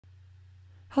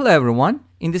Hello everyone,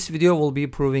 in this video we'll be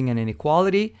proving an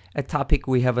inequality, a topic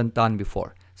we haven't done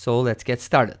before. So let's get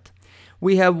started.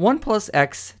 We have 1 plus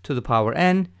x to the power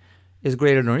n is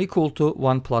greater than or equal to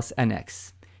 1 plus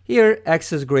nx. Here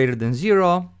x is greater than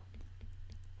 0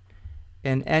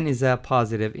 and n is a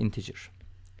positive integer.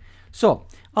 So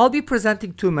I'll be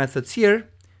presenting two methods here,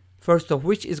 first of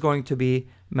which is going to be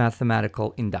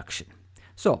mathematical induction.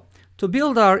 So to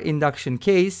build our induction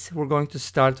case, we're going to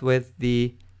start with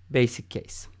the basic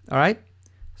case. All right,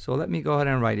 so let me go ahead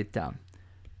and write it down.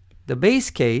 The base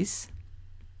case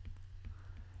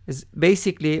is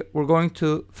basically we're going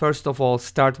to first of all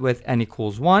start with n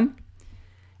equals 1,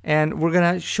 and we're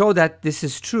going to show that this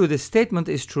is true, this statement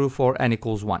is true for n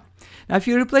equals 1. Now if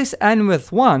you replace n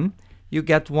with 1, you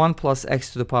get 1 plus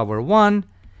x to the power 1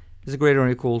 is greater than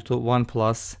or equal to 1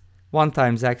 plus 1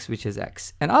 times x, which is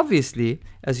x. And obviously,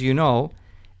 as you know,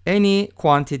 any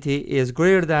quantity is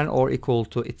greater than or equal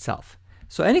to itself.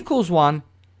 So n equals 1,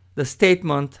 the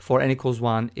statement for n equals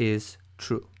 1 is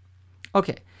true.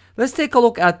 Okay, let's take a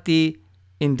look at the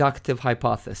inductive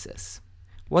hypothesis.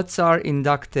 What's our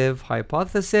inductive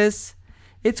hypothesis?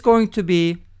 It's going to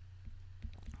be,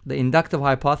 the inductive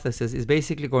hypothesis is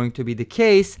basically going to be the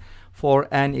case for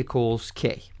n equals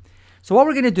k. So what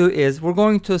we're going to do is we're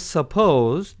going to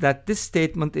suppose that this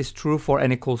statement is true for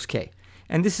n equals k.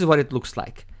 And this is what it looks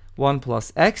like. 1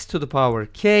 plus x to the power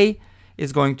k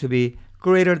is going to be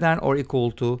greater than or equal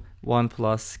to 1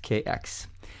 plus kx.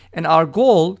 And our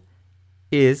goal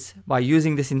is, by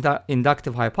using this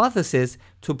inductive hypothesis,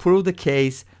 to prove the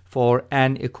case for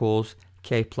n equals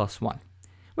k plus 1,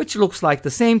 which looks like the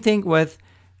same thing with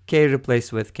k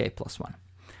replaced with k plus 1.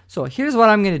 So here's what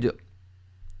I'm going to do.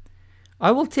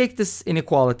 I will take this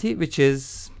inequality, which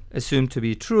is assumed to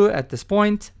be true at this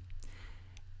point,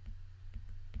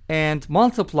 and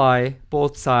multiply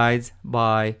both sides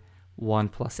by 1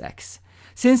 plus x.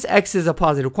 Since x is a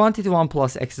positive quantity, 1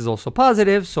 plus x is also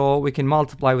positive, so we can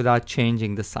multiply without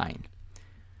changing the sign.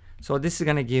 So this is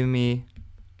going to give me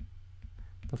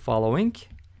the following.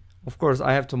 Of course,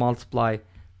 I have to multiply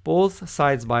both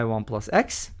sides by 1 plus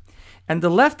x. And the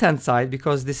left-hand side,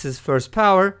 because this is first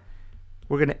power,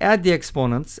 we're going to add the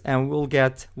exponents, and we'll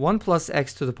get 1 plus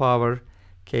x to the power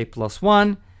k plus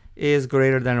 1 is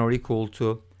greater than or equal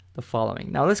to the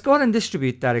following. Now let's go ahead and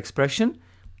distribute that expression.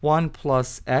 1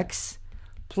 plus x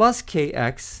plus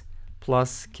kx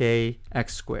plus kx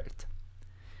squared.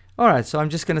 All right, so I'm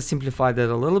just going to simplify that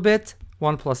a little bit.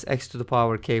 1 plus x to the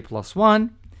power k plus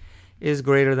 1 is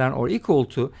greater than or equal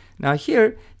to. Now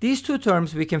here, these two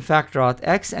terms, we can factor out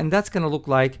x, and that's going to look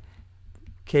like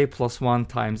k plus 1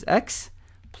 times x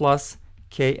plus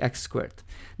kx squared.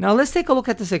 Now let's take a look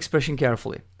at this expression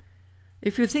carefully.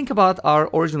 If you think about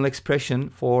our original expression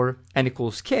for n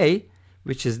equals k,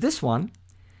 which is this one,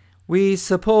 we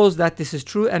suppose that this is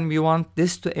true and we want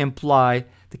this to imply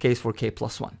the case for k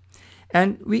plus 1.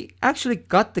 And we actually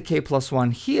got the k plus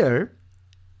 1 here,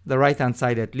 the right-hand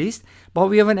side at least, but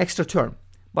we have an extra term.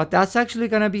 But that's actually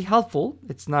going to be helpful.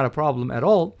 It's not a problem at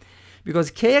all,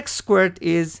 because kx squared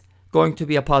is going to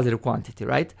be a positive quantity,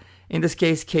 right? In this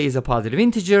case, k is a positive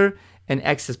integer, and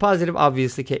x is positive.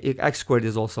 Obviously, x squared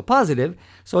is also positive.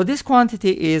 So this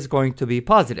quantity is going to be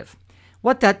positive.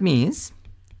 What that means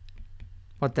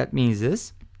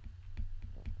is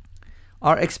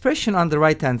our expression on the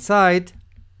right-hand side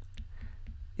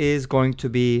is going to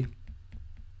be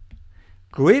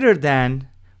greater than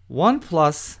 1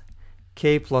 plus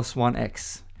k plus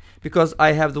 1x. Because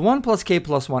I have the 1 plus k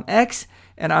plus 1x,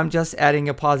 and I'm just adding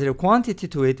a positive quantity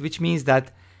to it, which means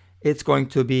that it's going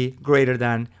to be greater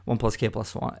than 1 plus k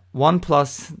plus 1. 1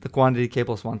 plus the quantity k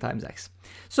plus 1 times x.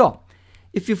 So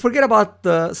if you forget about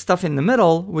the stuff in the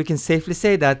middle, we can safely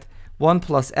say that 1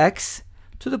 plus x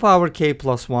to the power k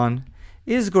plus 1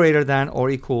 is greater than or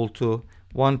equal to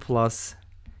 1 plus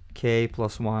k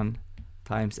plus 1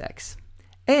 times x.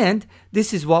 And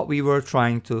this is what we were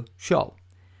trying to show.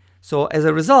 So as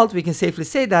a result, we can safely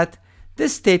say that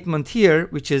this statement here,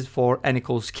 which is for n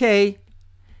equals k,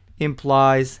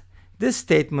 implies this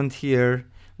statement here,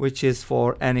 which is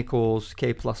for n equals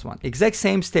k plus 1. Exact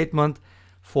same statement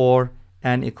for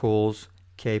n equals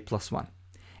k plus 1.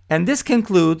 And this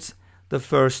concludes the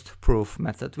first proof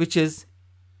method, which is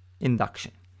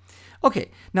induction.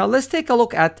 Okay, now let's take a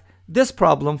look at this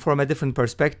problem from a different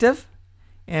perspective.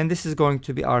 And this is going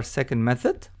to be our second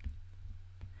method.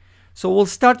 So we'll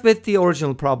start with the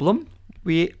original problem.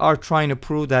 We are trying to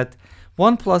prove that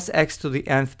 1 plus x to the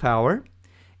nth power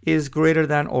is greater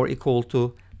than or equal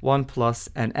to 1 plus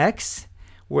nx,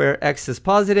 where x is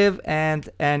positive and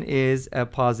n is a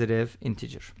positive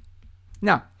integer.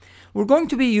 Now, we're going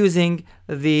to be using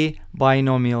the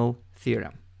binomial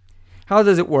theorem. How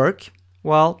does it work?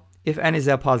 Well, if n is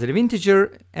a positive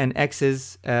integer and x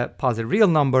is a positive real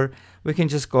number, we can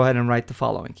just go ahead and write the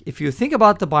following. If you think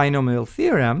about the binomial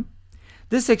theorem,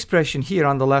 this expression here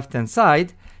on the left-hand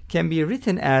side can be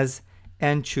written as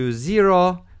n choose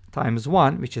 0 times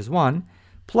 1, which is 1,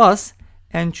 plus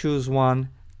n choose 1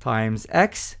 times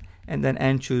x, and then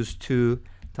n choose 2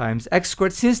 times x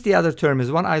squared. Since the other term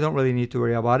is 1, I don't really need to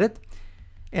worry about it,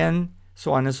 and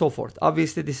so on and so forth.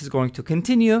 Obviously, this is going to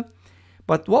continue,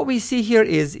 but what we see here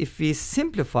is if we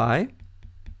simplify,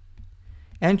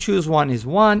 n choose 1 is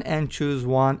 1, n choose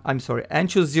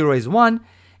 0 is 1,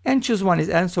 n choose 1 is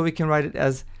n, so we can write it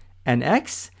as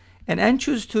nx, and n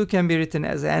choose 2 can be written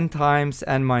as n times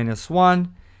n minus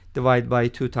 1 divided by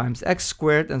 2 times x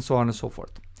squared, and so on and so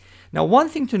forth. Now, one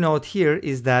thing to note here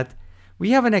is that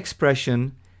we have an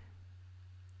expression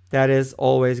that is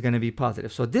always going to be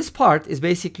positive. So this part is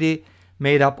basically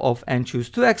made up of n choose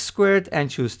 2x squared, n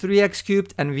choose 3x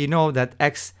cubed, and we know that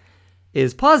x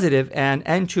is positive and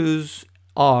n choose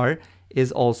r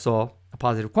is also a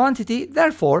positive quantity.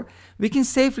 Therefore, we can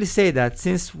safely say that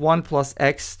since 1 plus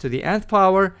x to the nth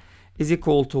power is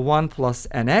equal to 1 plus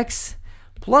nx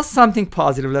plus something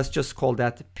positive, let's just call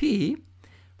that p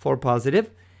for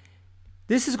positive,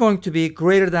 this is going to be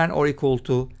greater than or equal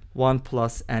to 1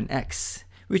 plus nx,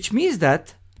 which means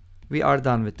that we are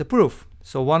done with the proof.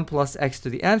 So 1 plus x to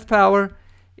the nth power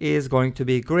is going to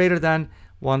be greater than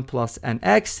 1 plus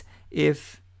nx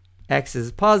if x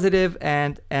is positive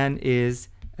and n is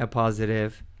a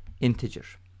positive integer.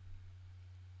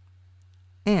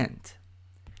 And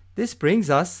this brings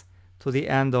us to the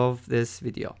end of this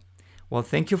video. Well,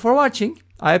 thank you for watching.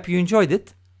 I hope you enjoyed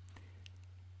it.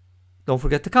 Don't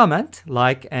forget to comment,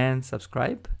 like, and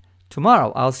subscribe.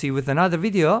 Tomorrow, I'll see you with another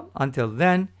video. Until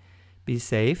then, be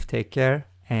safe, take care,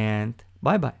 and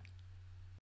bye-bye.